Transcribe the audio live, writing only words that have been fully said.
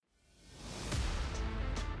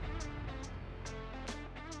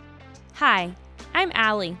Hi, I'm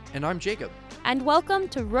Allie, And I'm Jacob. and welcome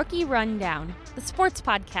to Rookie Rundown, the sports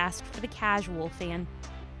podcast for the casual fan.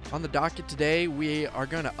 On the docket today, we are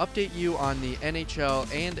going to update you on the NHL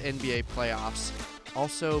and NBA playoffs.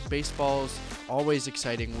 Also, baseball's always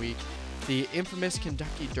exciting week. The infamous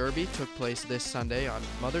Kentucky Derby took place this Sunday on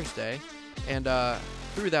Mother's Day. And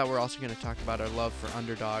through that, we're also going to talk about our love for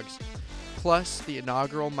underdogs. Plus, the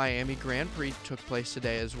inaugural Miami Grand Prix took place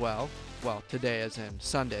today as well. Well, today as in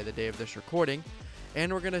Sunday, the day of this recording.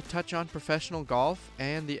 And we're going to touch on professional golf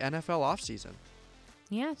and the NFL offseason.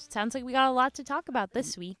 Yeah, sounds like we got a lot to talk about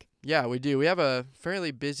this week. Yeah, we do. We have a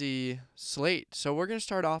fairly busy slate. So we're going to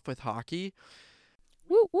start off with hockey.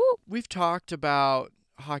 Woo woo! We've talked about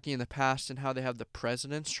hockey in the past and how they have the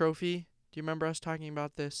President's Trophy. Do you remember us talking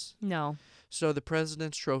about this? No. So the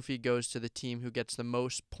President's Trophy goes to the team who gets the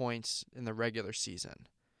most points in the regular season.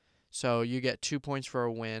 So you get 2 points for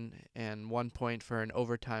a win and 1 point for an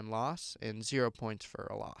overtime loss and 0 points for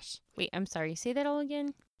a loss. Wait, I'm sorry. Say that all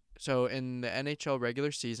again? So in the NHL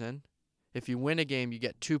regular season, if you win a game, you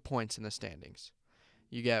get 2 points in the standings.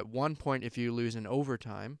 You get 1 point if you lose in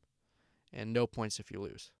overtime and no points if you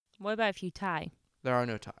lose. What about if you tie? There are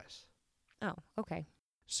no ties. Oh, okay.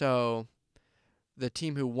 So the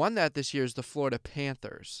team who won that this year is the Florida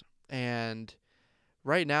Panthers. And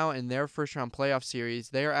right now in their first round playoff series,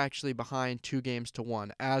 they are actually behind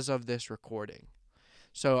 2-1 as of this recording.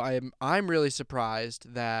 So I'm really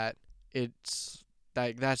surprised that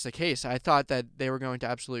that's the case. I thought that they were going to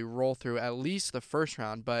absolutely roll through at least the first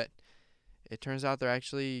round, but it turns out they're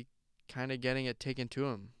actually kind of getting it taken to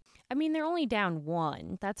them. I mean, they're only down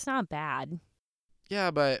 1. That's not bad. Yeah,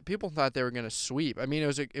 but people thought they were going to sweep. I mean,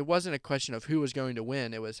 it wasn't a question of who was going to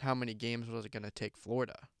win. It was how many games was it going to take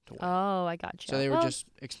Florida to win. Oh, I gotcha. So they were just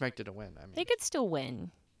expected to win. I mean, they could still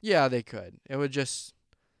win. Yeah, they could. It would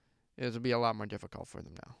be a lot more difficult for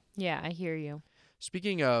them now. Yeah, I hear you.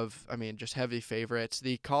 Speaking of, just heavy favorites,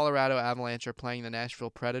 the Colorado Avalanche are playing the Nashville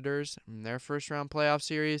Predators in their first-round playoff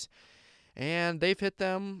series, and they've hit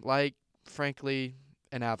them like, frankly,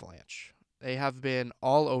 an avalanche. They have been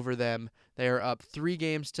all over them. They are up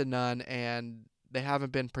 3-0, and they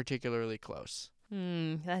haven't been particularly close.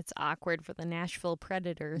 That's awkward for the Nashville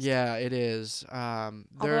Predators. Yeah, it is.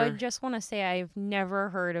 Although I just want to say I've never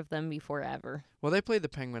heard of them before ever. Well, they played the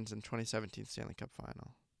Penguins in 2017 Stanley Cup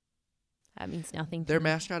Final. That means nothing to Their me.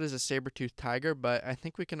 mascot is a saber-toothed tiger, but I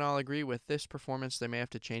think we can all agree with this performance they may have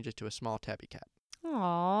to change it to a small tabby cat.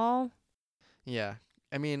 Aww. Yeah.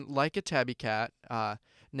 I mean, like a tabby cat,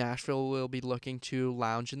 Nashville will be looking to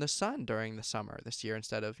lounge in the sun during the summer this year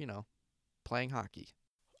instead of, playing hockey.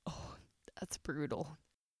 Oh, that's brutal.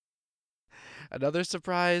 Another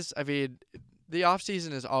surprise, the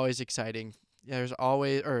off-season is always exciting. There's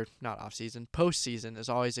always, or not off-season, post-season is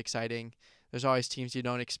always exciting. There's always teams you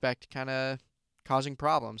don't expect kind of causing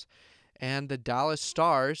problems. And the Dallas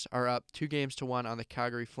Stars are up 2-1 on the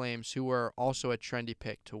Calgary Flames, who were also a trendy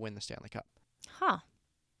pick to win the Stanley Cup. Huh.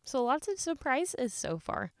 So lots of surprises so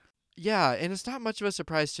far. Yeah, and it's not much of a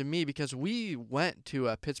surprise to me because we went to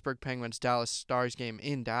a Pittsburgh Penguins Dallas Stars game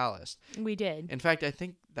in Dallas. We did. In fact, I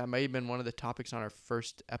think that may have been one of the topics on our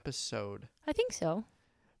first episode. I think so.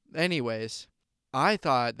 Anyways, I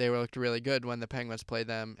thought they looked really good when the Penguins played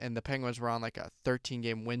them, and the Penguins were on like a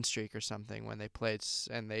 13-game win streak or something when they played,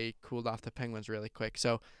 and they cooled off the Penguins really quick.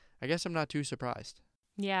 So I guess I'm not too surprised.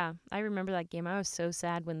 Yeah, I remember that game. I was so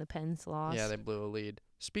sad when the Pens lost. Yeah, they blew a lead.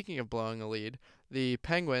 Speaking of blowing a lead, the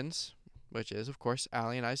Penguins, which is, of course,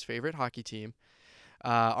 Allie and I's favorite hockey team,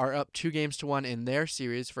 are up 2-1 in their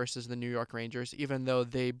series versus the New York Rangers, even though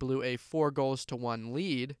they blew a 4-1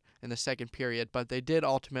 lead in the second period, but they did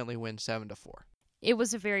ultimately win 7-4. It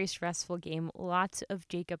was a very stressful game. Lots of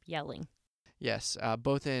Jacob yelling. Yes,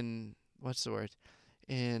 both in,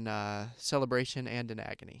 in celebration and in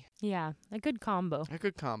agony. Yeah, a good combo. A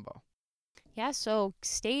good combo. Yeah, so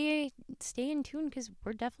stay in tune because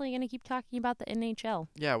we're definitely going to keep talking about the NHL.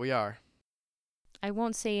 Yeah, we are. I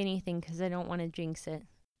won't say anything because I don't want to jinx it.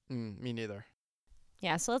 Me neither.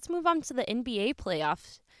 Yeah, so let's move on to the NBA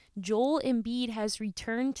playoffs. Joel Embiid has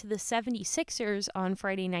returned to the 76ers on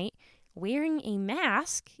Friday night wearing a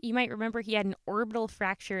mask. You might remember he had an orbital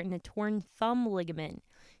fracture and a torn thumb ligament,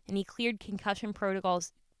 and he cleared concussion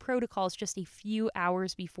protocols just a few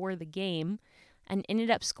hours before the game and ended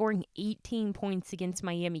up scoring 18 points against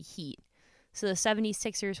Miami Heat. So the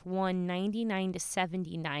 76ers won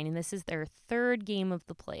 99-79, and this is their third game of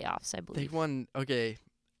the playoffs, I believe. They won, okay,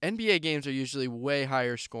 NBA games are usually way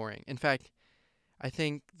higher scoring. In fact, I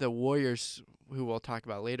think the Warriors, who we'll talk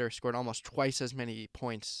about later, scored almost twice as many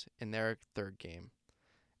points in their third game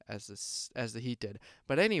as the Heat did.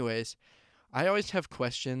 But anyways, I always have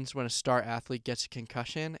questions when a star athlete gets a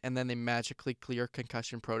concussion and then they magically clear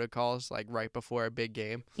concussion protocols like right before a big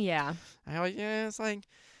game. Yeah. It's like,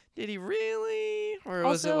 did he really? Or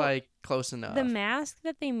was it Also, like close enough? the mask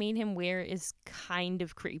that they made him wear is kind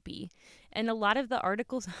of creepy. And a lot of the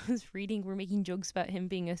articles I was reading were making jokes about him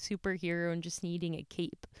being a superhero and just needing a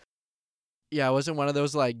cape. Yeah, it wasn't one of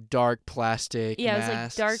those like dark plastic Yeah, masks. it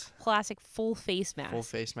was like dark plastic full face mask. Full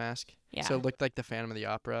face mask. Yeah. So it looked like the Phantom of the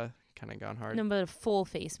Opera, kind of gone hard. No, but a full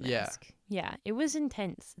face Yeah. mask. Yeah, it was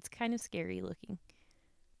intense. It's kind of scary looking.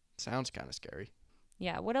 Sounds kind of scary.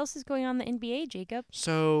 Yeah, what else is going on in the NBA, Jacob?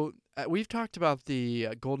 So we've talked about the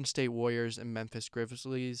Golden State Warriors and Memphis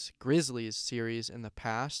Grizzlies series in the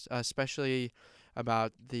past, especially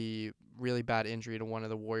about the really bad injury to one of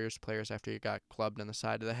the Warriors players after he got clubbed in the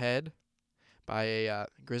side of the head by a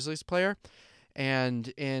Grizzlies player. And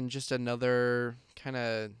in just another kind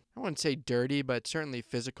of, I wouldn't say dirty, but certainly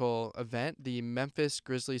physical event, the Memphis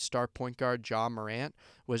Grizzlies star point guard Ja Morant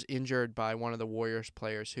was injured by one of the Warriors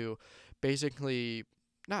players who basically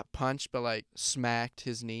not punched, but like smacked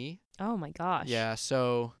his knee. Oh my gosh. Yeah,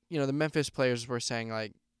 so, the Memphis players were saying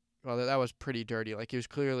like, well, that was pretty dirty. Like he was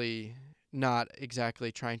clearly not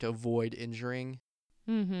exactly trying to avoid injuring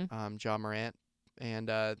Ja Morant. And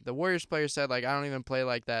the Warriors player said, like, I don't even play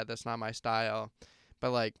like that. That's not my style.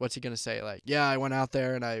 But, like, what's he going to say? Like, yeah, I went out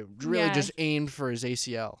there and I really just aimed for his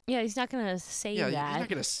ACL. Yeah, he's not going to say that. Yeah, he's not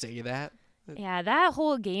going to say that. Yeah, that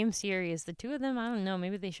whole game series, the two of them, I don't know.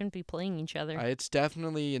 Maybe they shouldn't be playing each other. It's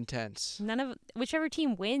definitely intense. Whichever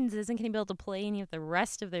team wins isn't going to be able to play any of the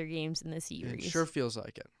rest of their games in the series. It sure feels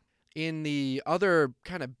like it. In the other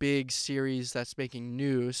kind of big series that's making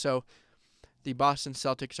news, so the Boston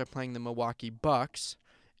Celtics are playing the Milwaukee Bucks,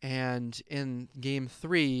 and in Game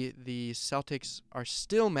 3, the Celtics are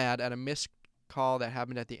still mad at a missed call that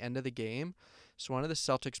happened at the end of the game. So one of the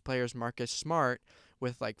Celtics players, Marcus Smart,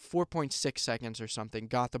 with like 4.6 seconds or something,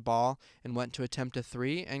 got the ball and went to attempt a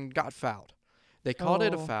three and got fouled. They called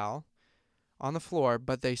it a foul on the floor,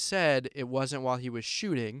 but they said it wasn't while he was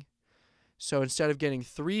shooting. So instead of getting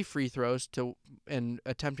 3 free throws and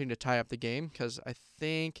attempting to tie up the game, because I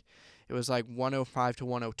think it was like 105 to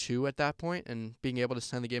 102 at that point, and being able to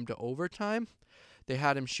send the game to overtime, they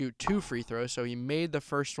had him shoot 2 free throws. So he made the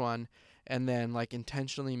first one and then like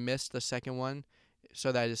intentionally missed the second one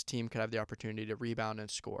so that his team could have the opportunity to rebound and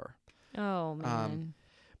score. Oh, man.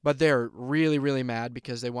 But they're really, really mad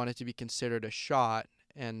because they want it to be considered a shot.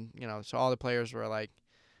 And, so all the players were like,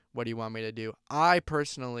 what do you want me to do? I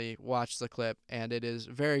personally watched the clip, and it is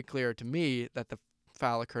very clear to me that the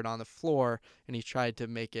foul occurred on the floor, and he tried to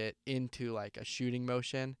make it into like a shooting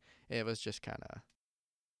motion. It was just kind of...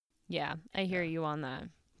 Yeah, I hear you on that.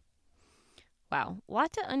 Wow, a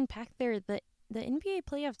lot to unpack there. The NBA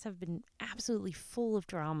playoffs have been absolutely full of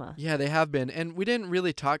drama. Yeah, they have been. And we didn't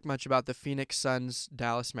really talk much about the Phoenix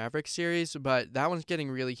Suns-Dallas Mavericks series, but that one's getting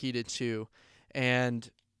really heated too. And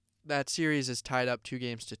that series is tied up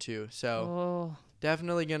 2-2. So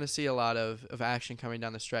definitely going to see a lot of action coming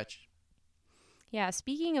down the stretch. Yeah,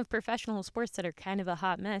 speaking of professional sports that are kind of a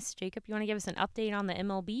hot mess, Jacob, you want to give us an update on the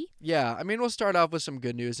MLB? Yeah, we'll start off with some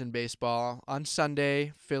good news in baseball. On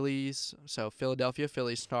Sunday, Philadelphia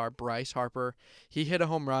Phillies star Bryce Harper, he hit a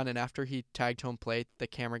home run, and after he tagged home plate, the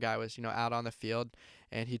camera guy was, out on the field,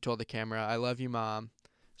 and he told the camera, "I love you, Mom."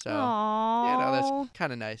 So, that's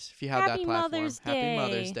kind of nice if you have that platform. Happy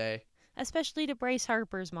Mother's Day. Especially to Bryce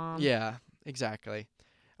Harper's mom. Yeah, exactly.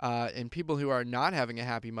 And people who are not having a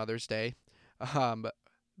happy Mother's Day,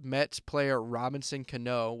 Mets player Robinson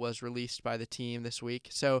Cano was released by the team this week.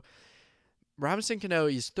 So Robinson Cano,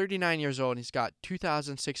 he's 39 years old, and he's got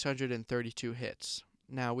 2,632 hits.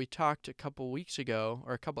 Now, we talked a couple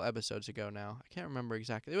episodes ago now. I can't remember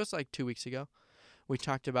exactly. It was like 2 weeks ago. We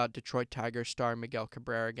talked about Detroit Tigers star Miguel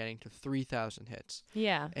Cabrera getting to 3,000 hits.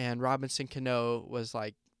 Yeah. And Robinson Cano was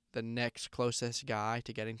like the next closest guy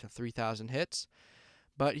to getting to 3,000 hits.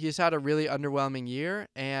 But he's had a really underwhelming year,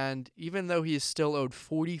 and even though he's still owed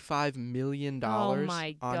 $45 million on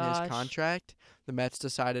his contract, the Mets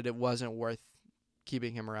decided it wasn't worth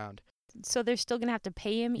keeping him around. So they're still going to have to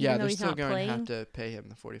pay him even though he's not playing? Yeah, they're still going to have to pay him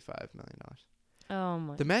the $45 million. Oh,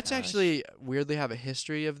 my gosh. The Mets actually weirdly have a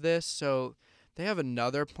history of this, so they have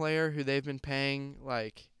another player who they've been paying,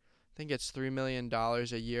 like, I think it's $3 million a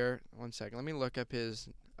year. 1 second. Let me look up his,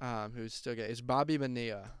 who's still getting, it's Bobby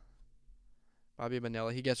Bonilla.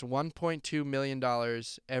 He gets $1.2 million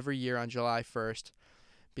every year on July 1st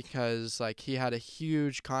because, like, he had a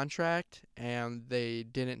huge contract and they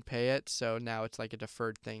didn't pay it, so now it's like a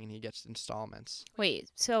deferred thing and he gets installments. Wait,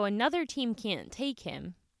 so another team can't take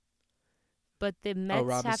him, but the Mets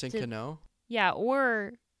Robinson have to... Cano? Yeah,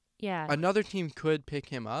 or Yeah. Another team could pick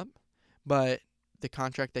him up, but the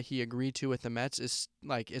contract that he agreed to with the Mets is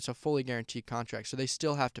it's a fully guaranteed contract, so they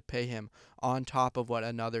still have to pay him on top of what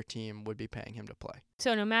another team would be paying him to play.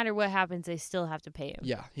 So no matter what happens, they still have to pay him.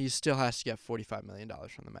 Yeah, he still has to get $45 million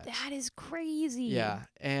from the Mets. That is crazy. Yeah,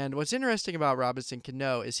 and what's interesting about Robinson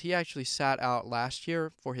Cano is he actually sat out last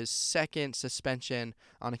year for his second suspension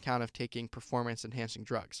on account of taking performance-enhancing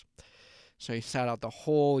drugs. So he sat out the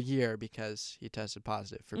whole year because he tested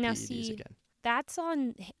positive for PEDs again. That's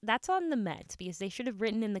on the Mets, because they should have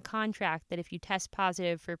written in the contract that if you test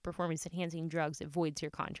positive for performance-enhancing drugs, it voids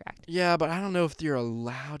your contract. Yeah, but I don't know if you're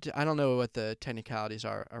allowed to. I don't know what the technicalities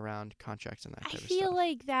are around contracts and that type of stuff. I feel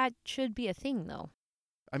like that should be a thing, though.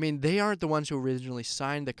 I mean, they aren't the ones who originally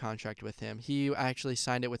signed the contract with him. He actually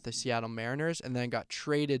signed it with the Seattle Mariners and then got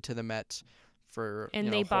traded to the Mets for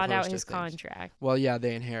and they bought out his contract. Well, yeah,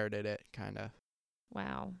 they inherited it, kind of.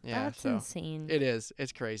 Wow, yeah, that's insane. It is.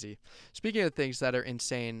 It's crazy. Speaking of things that are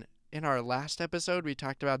insane, in our last episode, we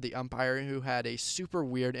talked about the umpire who had a super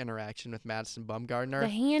weird interaction with Madison Bumgarner. The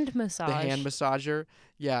hand massage. The hand massager.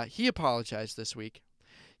 Yeah, he apologized this week.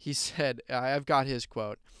 He said, I've got his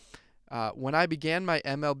quote, when I began my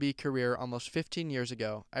MLB career almost 15 years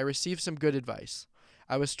ago, I received some good advice.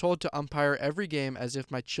 I was told to umpire every game as if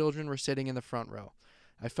my children were sitting in the front row.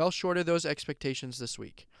 I fell short of those expectations this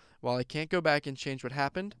week. While I can't go back and change what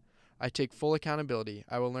happened, I take full accountability.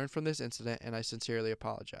 I will learn from this incident, and I sincerely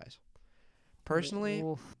apologize. Personally,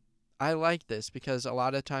 I like this because a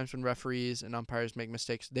lot of times when referees and umpires make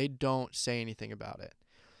mistakes, they don't say anything about it.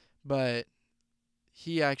 But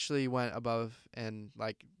he actually went above and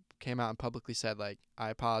came out and publicly said, I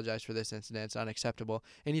apologize for this incident. It's unacceptable.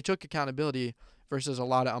 And he took accountability versus a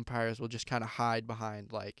lot of umpires will just kind of hide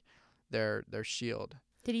behind their shield.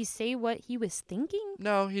 Did he say what he was thinking?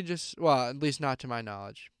 No, he just, well, at least not to my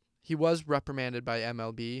knowledge. He was reprimanded by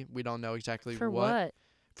MLB. We don't know exactly for what.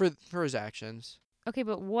 For his actions. Okay,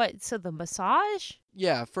 but what? So the massage?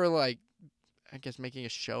 Yeah, for I guess making a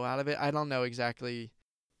show out of it. I don't know exactly.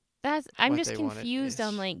 I'm just confused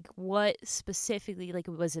on what specifically.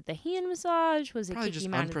 Was it the hand massage? Was it probably kicking just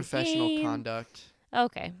him out of the unprofessional game? conduct?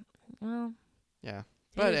 Okay, well. Yeah,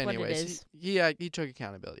 but anyways, he took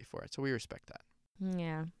accountability for it, so we respect that.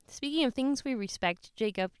 Yeah. Speaking of things we respect,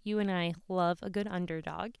 Jacob, you and I love a good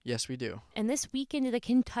underdog. Yes, we do. And this weekend, the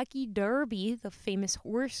Kentucky Derby, the famous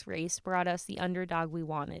horse race, brought us the underdog we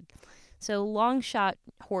wanted. So long shot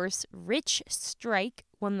horse Rich Strike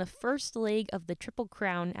won the first leg of the Triple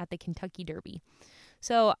Crown at the Kentucky Derby.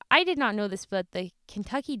 So I did not know this, but the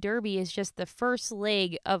Kentucky Derby is just the first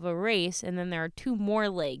leg of a race, and then there are two more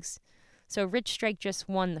legs. So Rich Strike just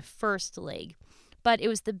won the first leg. But it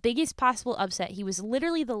was the biggest possible upset. He was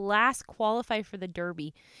literally the last qualified for the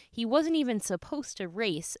Derby. He wasn't even supposed to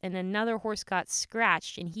race, and another horse got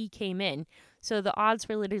scratched, and he came in. So the odds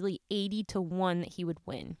were literally 80-1 that he would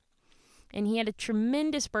win. And he had a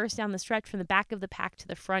tremendous burst down the stretch from the back of the pack to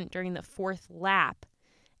the front during the fourth lap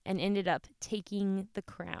and ended up taking the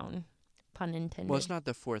crown, pun intended. Well, it's not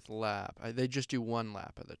the fourth lap. They just do one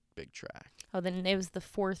lap of the big track. Oh, then it was the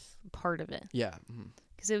fourth part of it. Yeah. Mm-hmm.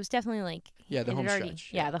 Because it was definitely the home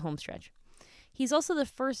stretch. Yeah, the home stretch. He's also the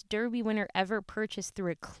first Derby winner ever purchased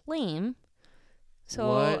through a claim. So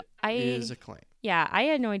what is a claim? Yeah, I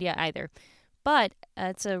had no idea either. But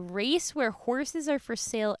it's a race where horses are for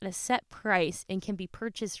sale at a set price and can be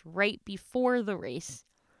purchased right before the race.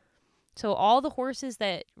 So all the horses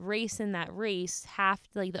that race in that race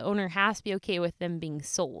the owner has to be okay with them being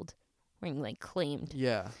sold, being claimed.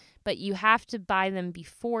 Yeah. But you have to buy them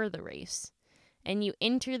before the race. And you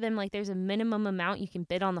enter them, there's a minimum amount you can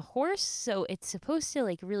bid on the horse. So it's supposed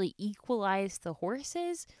to, really equalize the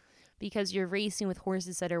horses because you're racing with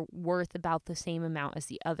horses that are worth about the same amount as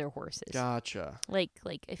the other horses. Gotcha.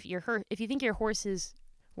 If you think your horse is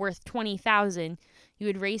worth $20,000, you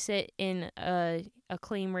would race it in a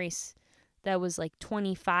claim race that was,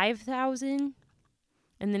 $25,000.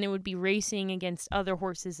 And then it would be racing against other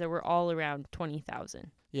horses that were all around $20,000.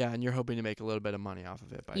 Yeah, and you're hoping to make a little bit of money off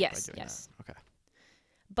of it by doing that. Okay.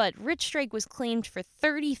 But Rich Strike was claimed for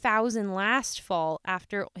 $30,000 last fall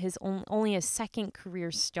after only his second career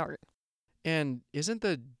start. And isn't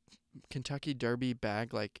the Kentucky Derby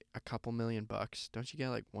bag a couple $1 million? Don't you get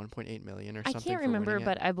 $1.8 million or something? I can't remember,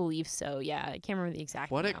 but I believe so. Yeah, I can't remember the exact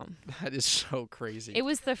amount. That is so crazy. It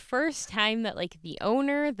was the first time that the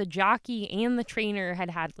owner, the jockey, and the trainer had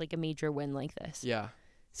a major win like this. Yeah.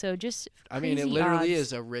 So just it literally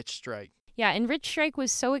is a Rich Strike. Yeah, and Rich Strike was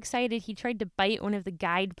so excited he tried to bite one of the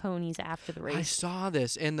guide ponies after the race. I saw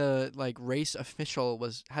this, and the race official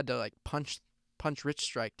had to punch Rich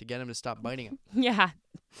Strike to get him to stop biting him. Yeah.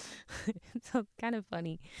 So kind of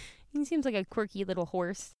funny. He seems like a quirky little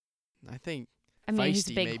horse. I think I mean, he's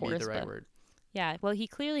a feisty big may horse, be the right but word. yeah, well, he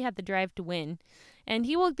clearly had the drive to win. And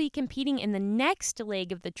he will be competing in the next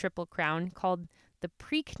leg of the Triple Crown called the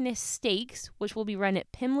Preakness Stakes, which will be run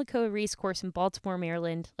at Pimlico Racecourse in Baltimore,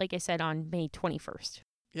 Maryland, like I said, on May 21st.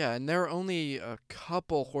 Yeah, and there are only a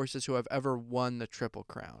couple horses who have ever won the Triple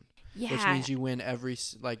Crown. Yeah. Which means you win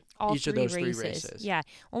all each of those 3 races. Yeah,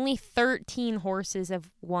 only 13 horses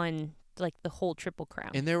have won the whole Triple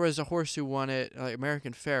Crown. And there was a horse who won it,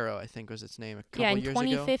 American Pharoah, I think was its name, a couple years ago. Yeah,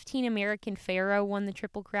 in 2015, American Pharoah won the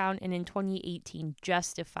Triple Crown, and in 2018,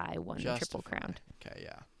 Justify won the Triple Crown. Okay,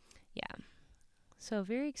 yeah. Yeah. So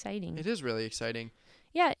very exciting. It is really exciting.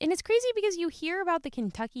 Yeah, and it's crazy because you hear about the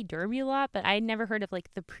Kentucky Derby a lot, but I had never heard of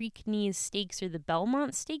the Preakness Stakes or the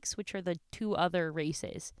Belmont Stakes, which are the 2 other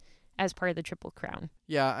races as part of the Triple Crown.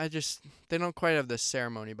 Yeah, they don't quite have the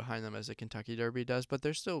ceremony behind them as the Kentucky Derby does, but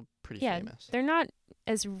they're still pretty famous. They're not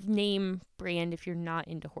as name brand if you're not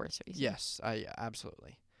into horse racing. Yes,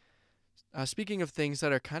 absolutely. Speaking of things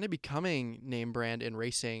that are kind of becoming name brand in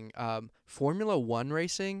racing, Formula One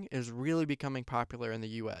racing is really becoming popular in the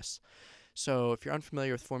U.S. So if you're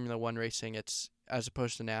unfamiliar with Formula One racing, it's as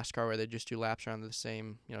opposed to NASCAR where they just do laps around the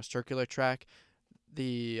same circular track.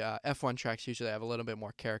 The F1 tracks usually have a little bit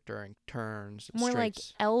more character and turns. And more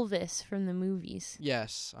straights. like Elvis from the movies.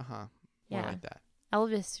 Yes, More like that.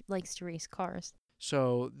 Elvis likes to race cars.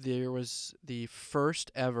 So there was the first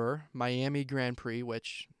ever Miami Grand Prix,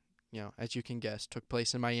 which, as you can guess, took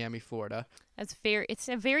place in Miami, Florida. It's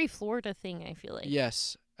a very Florida thing, I feel like.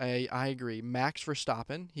 Yes, I agree. Max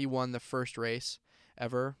Verstappen, he won the first race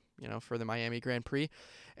ever, for the Miami Grand Prix.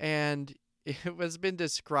 And it has been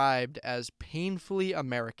described as painfully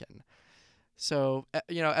American. So,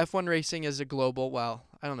 F1 racing is a global, well,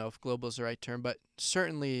 I don't know if global is the right term, but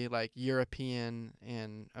certainly European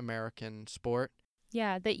and American sport.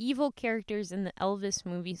 Yeah, the evil characters in the Elvis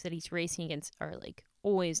movies that he's racing against are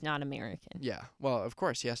always not American. Yeah, well, of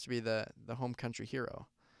course, he has to be the home country hero.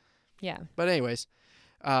 Yeah. But anyways,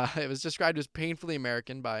 it was described as painfully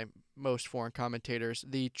American by most foreign commentators.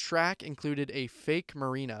 The track included a fake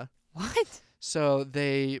marina. What? So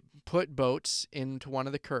they put boats into one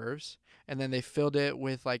of the curves, and then they filled it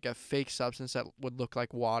with a fake substance that would look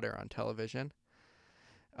like water on television.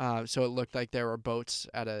 So it looked like there were boats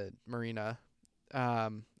at a marina.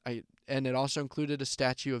 And it also included a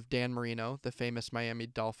statue of Dan Marino, the famous Miami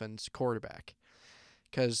Dolphins quarterback,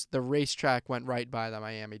 because the racetrack went right by the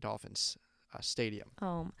Miami Dolphins stadium.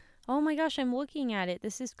 Oh my gosh, I'm looking at it.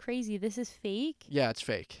 This is crazy. This is fake? Yeah, it's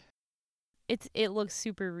fake. It looks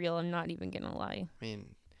super real. I'm not even going to lie. I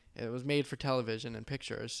mean, it was made for television and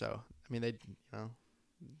pictures, so, I mean, they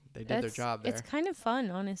did their job there. It's kind of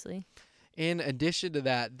fun, honestly. In addition to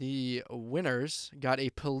that, the winners got a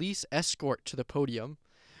police escort to the podium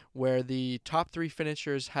where the top 3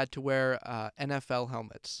 finishers had to wear NFL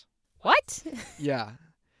helmets. What? Yeah.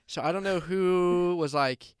 So I don't know who was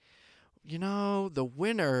the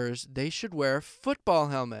winners, they should wear football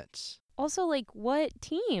helmets. Also, what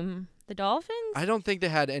team? The Dolphins? I don't think they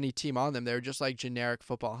had any team on them. They were just generic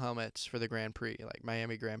football helmets for the Grand Prix,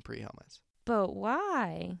 Miami Grand Prix helmets. But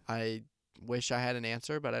why? I wish I had an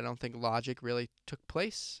answer, but I don't think logic really took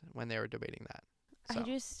place when they were debating that.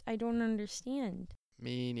 So. I don't understand.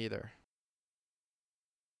 Me neither.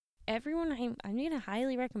 Everyone, I'm going to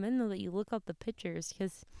highly recommend, though, that you look up the pictures,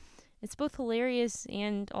 because it's both hilarious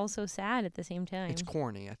and also sad at the same time. It's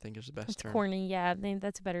corny, I think is the best term. It's corny, yeah.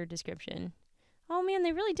 That's a better description. Oh, man,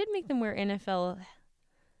 they really did make them wear NFL.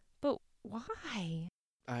 But why?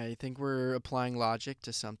 I think we're applying logic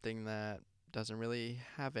to something that doesn't really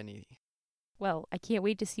have any. Well, I can't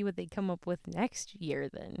wait to see what they come up with next year,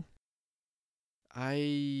 then.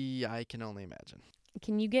 I can only imagine.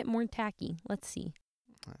 Can you get more tacky? Let's see.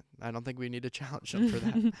 I don't think we need to challenge them for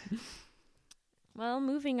that. Well,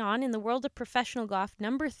 moving on, in the world of professional golf,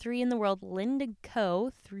 number 3 in the world, Linda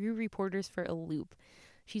Ko, threw reporters for a loop.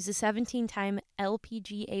 She's a 17-time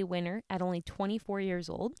LPGA winner at only 24 years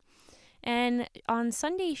old. And on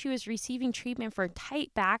Sunday, she was receiving treatment for a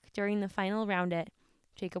tight back during the final round at,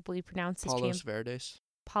 Jacob, will you pronounce this?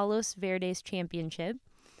 Palos Verdes Championship.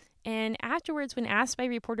 And afterwards, when asked by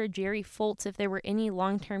reporter Jerry Foltz if there were any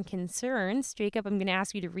long-term concerns, Jacob, I'm going to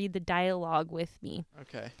ask you to read the dialogue with me.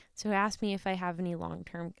 Okay. So ask me if I have any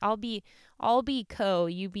long-term. I'll be Ko,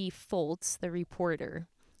 you be Foltz, the reporter.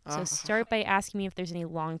 So start by asking me if there's any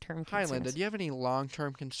long-term concerns. Hi, Linda. Do you have any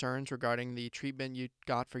long-term concerns regarding the treatment you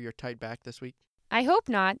got for your tight back this week? I hope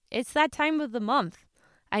not. It's that time of the month.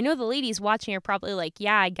 I know the ladies watching are probably like,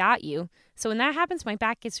 yeah, I got you. So when that happens, my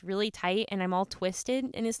back gets really tight and I'm all twisted.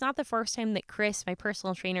 And it's not the first time that Chris, my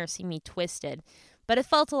personal trainer, has seen me twisted. But it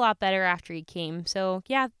felt a lot better after he came. So,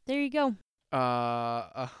 yeah, there you go.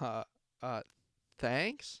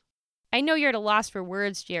 Thanks? I know you're at a loss for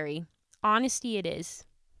words, Jerry. Honesty it is.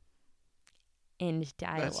 End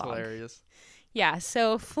dialogue. That's hilarious. Yeah,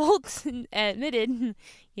 so Fultz admitted,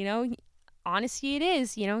 honesty it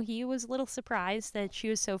is. He was a little surprised that she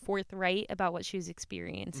was so forthright about what she was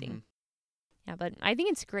experiencing. Mm-hmm. Yeah, but I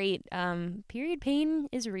think it's great. Period pain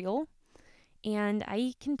is real, and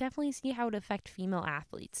I can definitely see how it affect female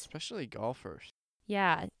athletes. Especially golfers.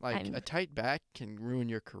 Yeah. A tight back can ruin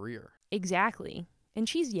your career. Exactly. And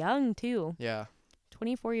she's young, too. Yeah.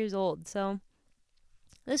 24 years old. So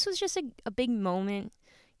this was just a big moment.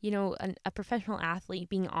 A professional athlete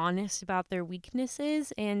being honest about their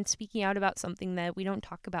weaknesses and speaking out about something that we don't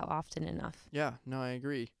talk about often enough. Yeah, no, I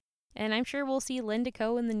agree. And I'm sure we'll see Linda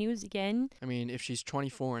Ko in the news again. I mean, if she's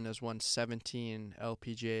 24 and has won 17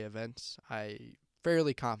 LPGA events, I'm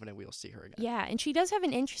fairly confident we'll see her again. Yeah, and she does have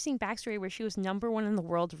an interesting backstory where she was number one in the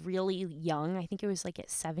world really young. I think it was like at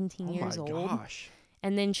 17 years old. Oh my gosh.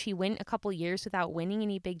 And then she went a couple years without winning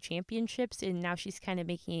any big championships, and now she's kind of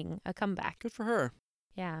making a comeback. Good for her.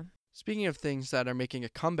 Yeah. Speaking of things that are making a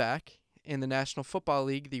comeback, in the National Football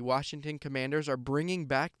League, the Washington Commanders are bringing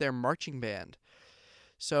back their marching band.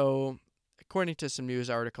 So, according to some news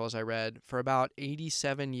articles I read, for about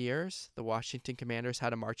 87 years, the Washington Commanders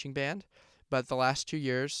had a marching band. But the last 2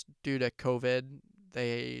 years, due to COVID,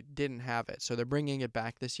 they didn't have it. So they're bringing it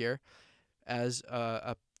back this year. As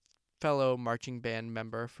a fellow marching band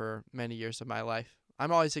member for many years of my life,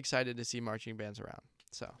 I'm always excited to see marching bands around.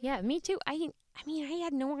 So yeah, me too. I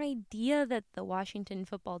had no idea that the Washington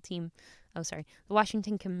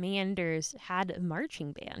Commanders had a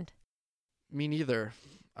marching band. Me neither.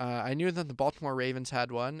 I knew that the Baltimore Ravens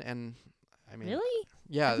had one, and I mean, really?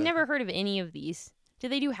 Yeah. I've never heard of any of these. Do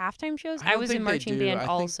they do halftime shows? I was in marching band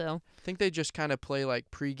also. I think they just kind of play like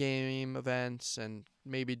pre-game events and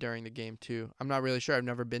maybe during the game too. I'm not really sure. I've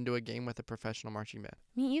never been to a game with a professional marching band.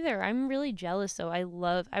 Me either. I'm really jealous though. I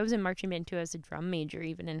was in marching band too as a drum major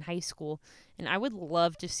even in high school, and I would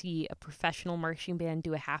love to see a professional marching band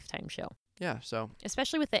do a halftime show. Yeah, so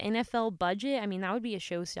especially with the NFL budget, I mean that would be a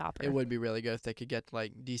showstopper. It would be really good if they could get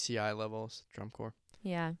like DCI levels drum corps.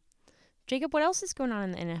 Yeah. Jacob, what else is going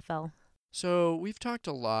on in the NFL? So we've talked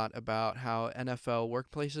a lot about how NFL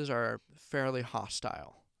workplaces are fairly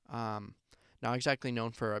hostile. Not exactly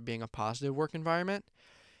known for being a positive work environment.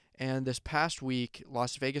 And this past week,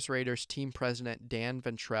 Las Vegas Raiders team president Dan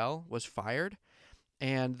Ventrell was fired.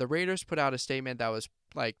 And the Raiders put out a statement that was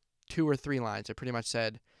like 2 or 3 lines. It pretty much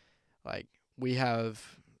said, like, we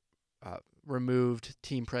have removed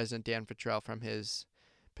team president Dan Ventrell from his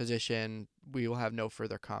position. We will have no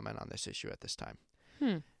further comment on this issue at this time.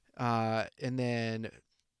 And then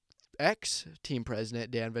ex-team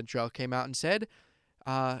president Dan Ventrell came out and said,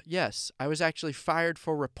 yes, I was actually fired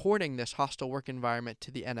for reporting this hostile work environment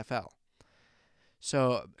to the NFL.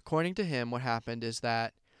 So according to him, what happened is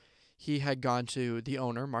that he had gone to the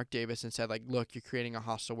owner, Mark Davis, and said, like, look, you're creating a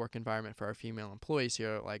hostile work environment for our female employees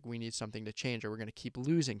here. Like, we need something to change or we're going to keep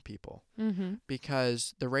losing people. Mm-hmm.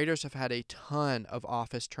 Because the Raiders have had a ton of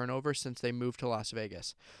office turnover since they moved to Las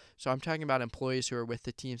Vegas. So I'm talking about employees who were with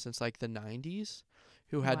the team since, like, the 90s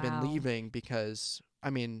who had been leaving because, I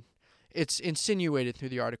mean, it's insinuated through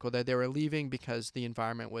the article that they were leaving because the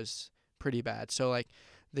environment was pretty bad. So, like,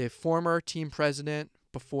 the former team president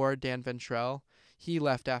before Dan Ventrell, he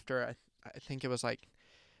left after, I think it was like,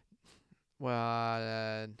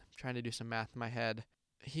 I'm trying to do some math in my head.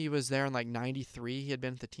 He was there in like 93. He had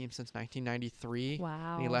been at the team since 1993.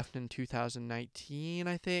 Wow. And he left in 2019,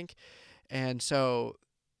 I think. And so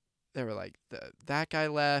they were like, that guy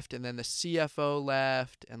left, and then the CFO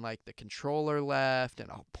left, and like the controller left,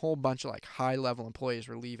 and a whole bunch of like high-level employees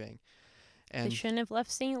were leaving. And they shouldn't have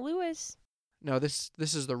left St. Louis. No, this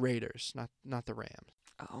is the Raiders, not the Rams.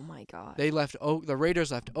 Oh my God. The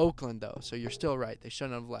Raiders left Oakland though, so you're still right. They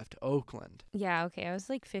shouldn't have left Oakland. Yeah, okay. I was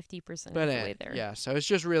like 50% of the way there. Yeah, so it's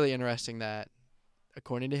just really interesting that,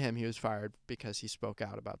 according to him, he was fired because he spoke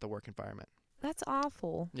out about the work environment. That's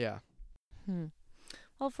awful. Yeah.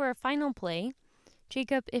 Well, for our final play,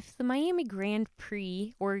 Jacob, if the Miami Grand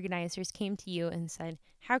Prix organizers came to you and said,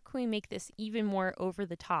 how can we make this even more over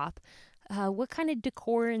the top, what kind of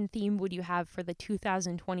decor and theme would you have for the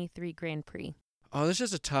 2023 Grand Prix? Oh, this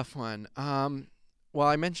is a tough one. Well,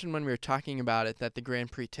 I mentioned when we were talking about it that the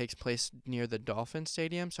Grand Prix takes place near the Dolphin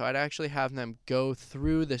Stadium, so I'd actually have them go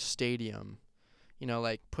through the stadium,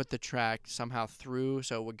 like put the track somehow through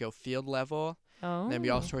so it would go field level, Oh. There'd be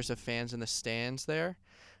all sorts of fans in the stands there.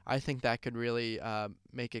 I think that could really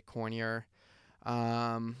make it cornier.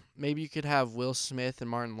 Maybe you could have Will Smith and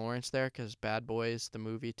Martin Lawrence there because Bad Boys, the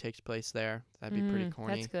movie, takes place there. That'd be pretty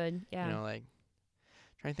corny. That's good. Yeah. You know, like,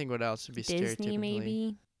 trying to think what else would be Disney, stereotypically.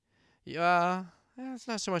 maybe. Yeah, it's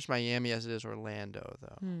not so much Miami as it is Orlando,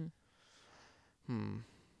 though.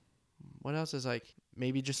 What else is like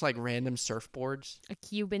maybe just like random surfboards? A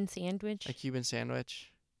Cuban sandwich. A Cuban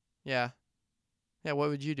sandwich. Yeah. Yeah, what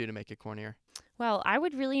would you do to make it cornier? Well, I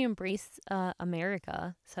would really embrace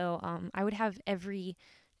America. So I would have every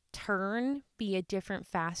turn be a different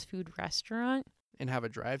fast food restaurant. And have a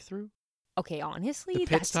drive-through? Okay, honestly, The pit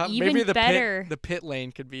that's stop? even Maybe better. The pit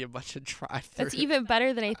lane could be a bunch of drive-throughs. That's even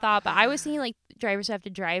better than I thought. But I was thinking like drivers have to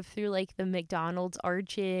drive through like the McDonald's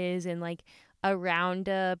arches and like around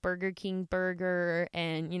a Burger King burger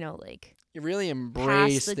and, you know, like You really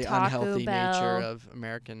embrace the the Taco unhealthy Bell. nature of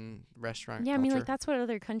American restaurant yeah, I culture. mean, like that's what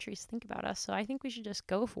other countries think about us. So I think we should just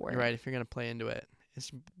go for it. You're right, if you're going to play into it. It's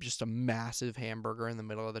just a massive hamburger in the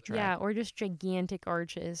middle of the track. Yeah, or just gigantic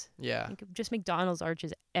arches. Yeah. Like just McDonald's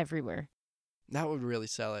arches everywhere. That would really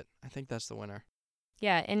sell it. I think that's the winner.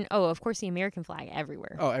 Yeah, and of course the American flag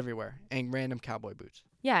everywhere. Oh, everywhere. And random cowboy boots.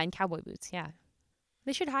 Yeah, and cowboy boots, yeah.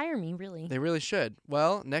 They should hire me, really. They really should.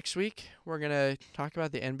 Well, next week we're going to talk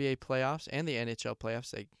about the NBA playoffs and the NHL playoffs.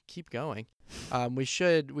 They keep going. We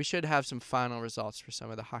should have some final results for some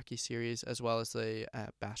of the hockey series as well as the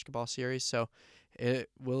basketball series. So it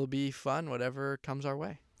will be fun, whatever comes our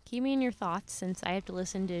way. Keep me in your thoughts since I have to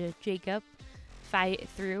listen to Jacob fight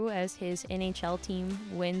through as his NHL team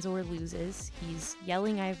wins or loses. He's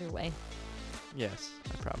yelling either way. Yes,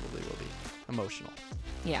 I probably will be emotional.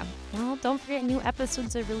 Yeah. Well, don't forget new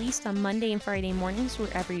episodes are released on Monday and Friday mornings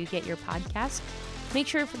wherever you get your podcast. Make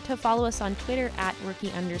sure to follow us on Twitter at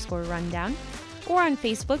rookie_rundown or on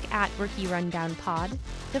Facebook at Rookie Rundown Pod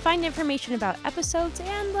to find information about episodes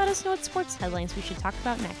and let us know what sports headlines we should talk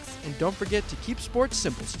about next. And don't forget to keep sports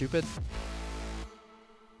simple, stupid.